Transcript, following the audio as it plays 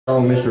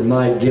Mr.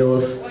 Mike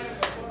Gillis.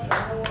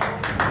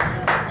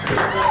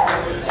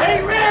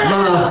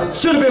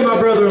 Should have been my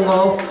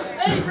brother-in-law.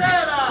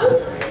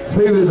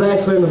 He was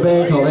actually in the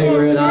band called Eight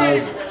Red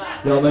Eyes.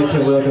 Y'all make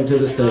him welcome to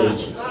the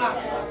stage.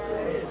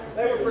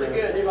 They were pretty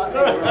good. He was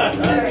good.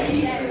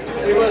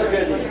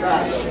 He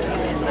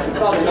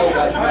probably know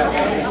about that.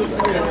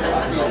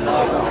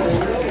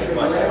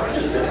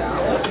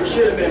 He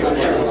should have been my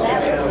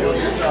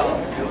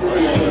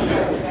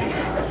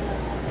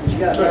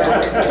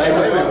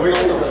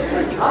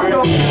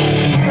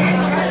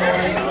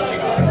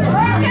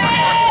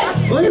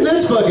Look at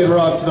this fucking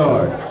rock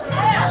star.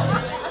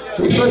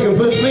 He fucking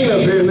puts me up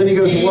here and then he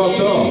goes and walks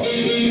off.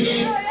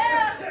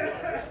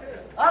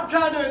 I'm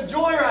trying to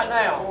enjoy right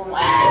now.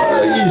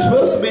 You're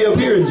supposed to be up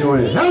here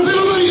enjoying it. How's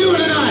everybody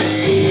doing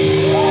tonight?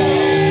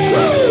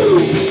 Woo!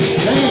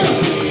 Damn.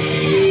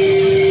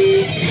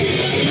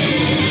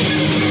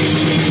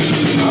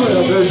 I was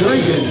up there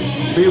drinking,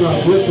 me and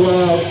my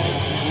flip-flops,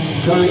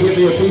 trying to get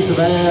me a piece of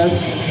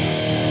ass.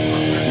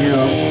 You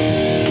know,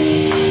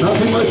 not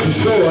too much to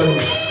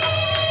score.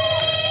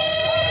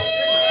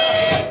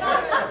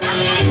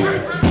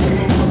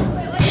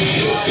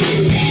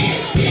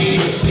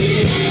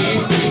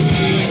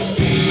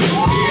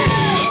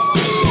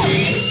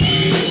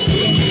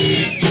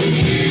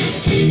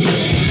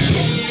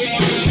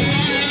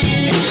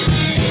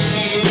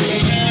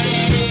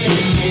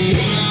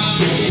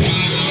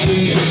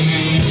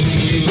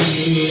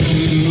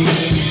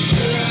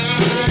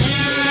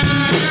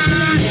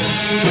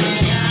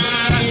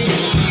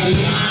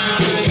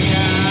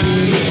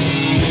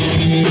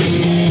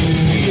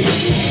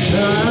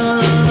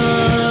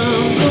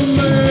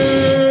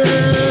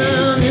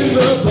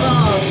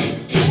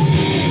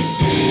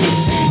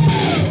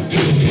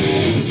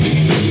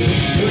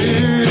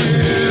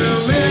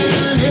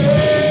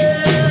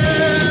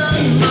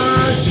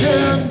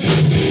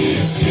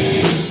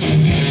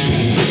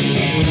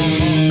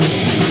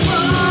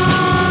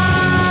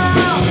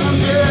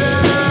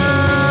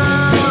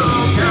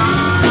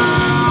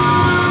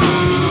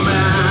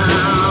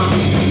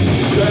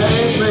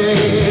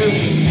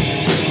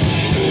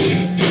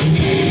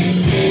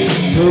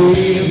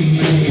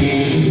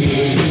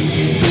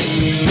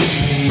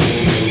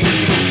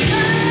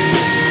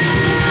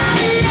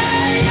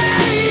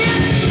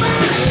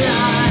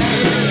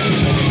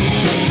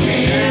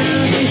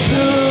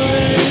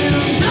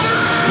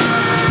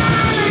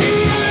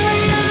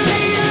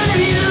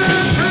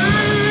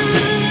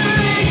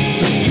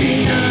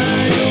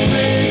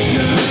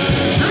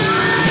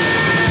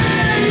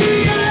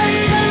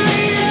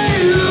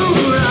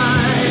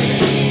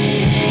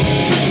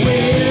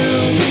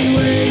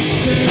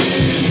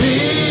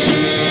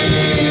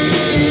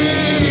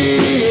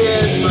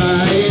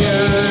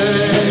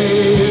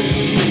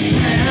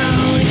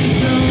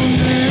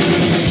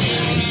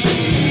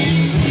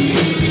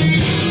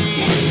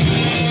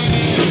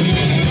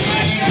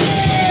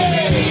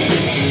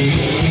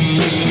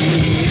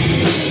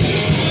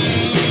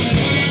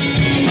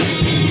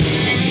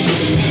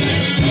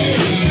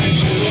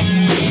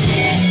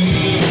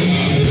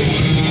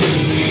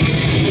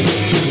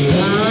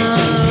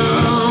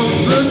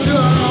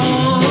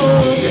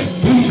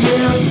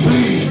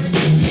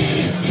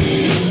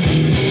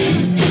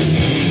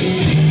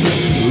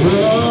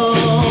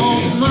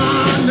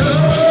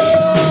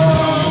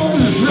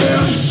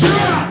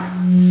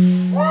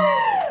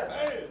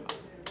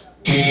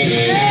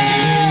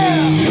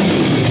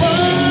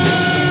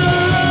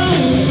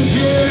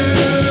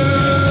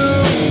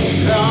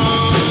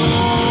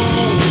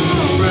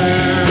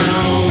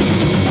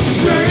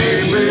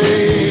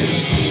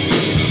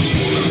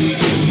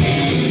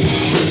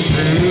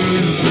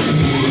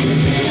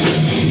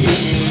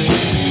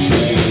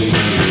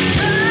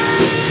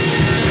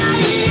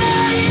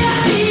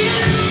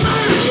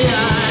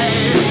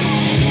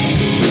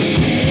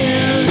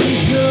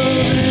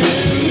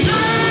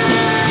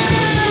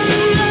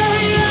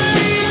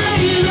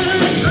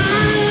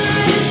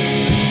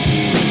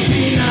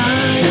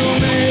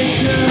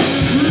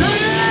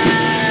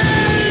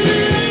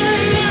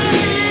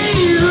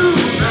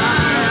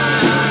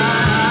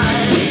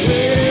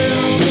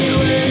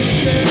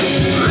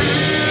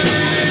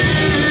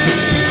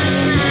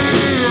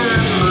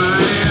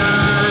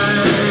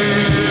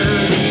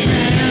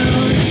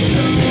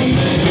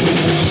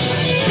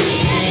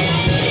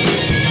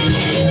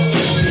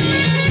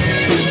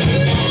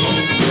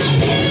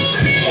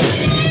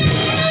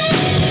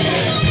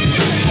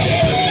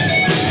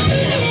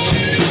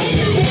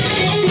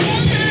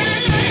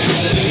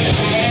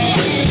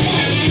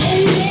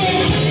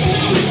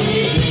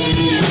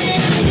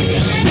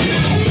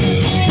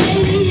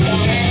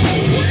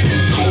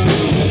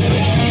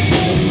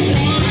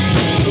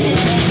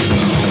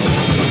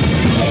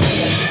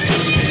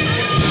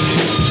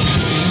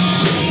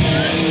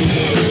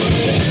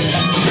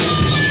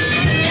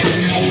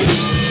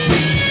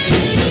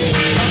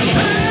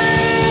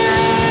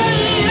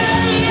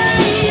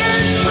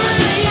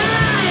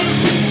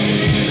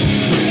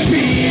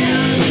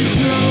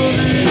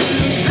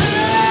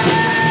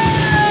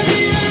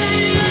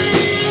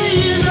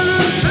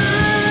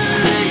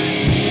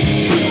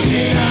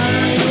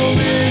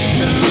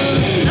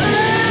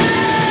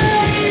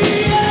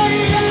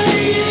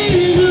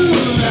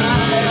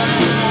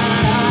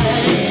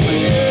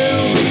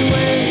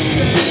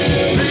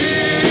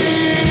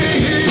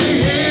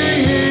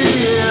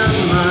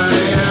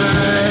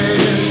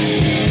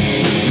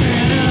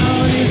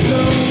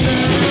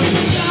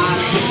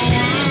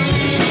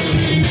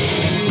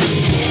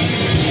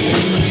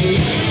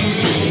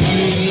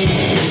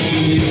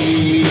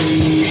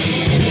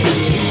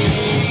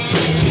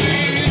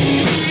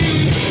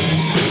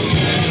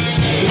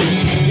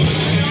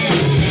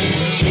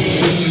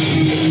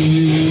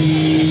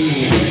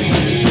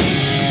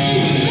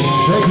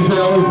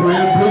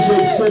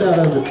 shit out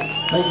of it.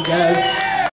 Thank you, guys.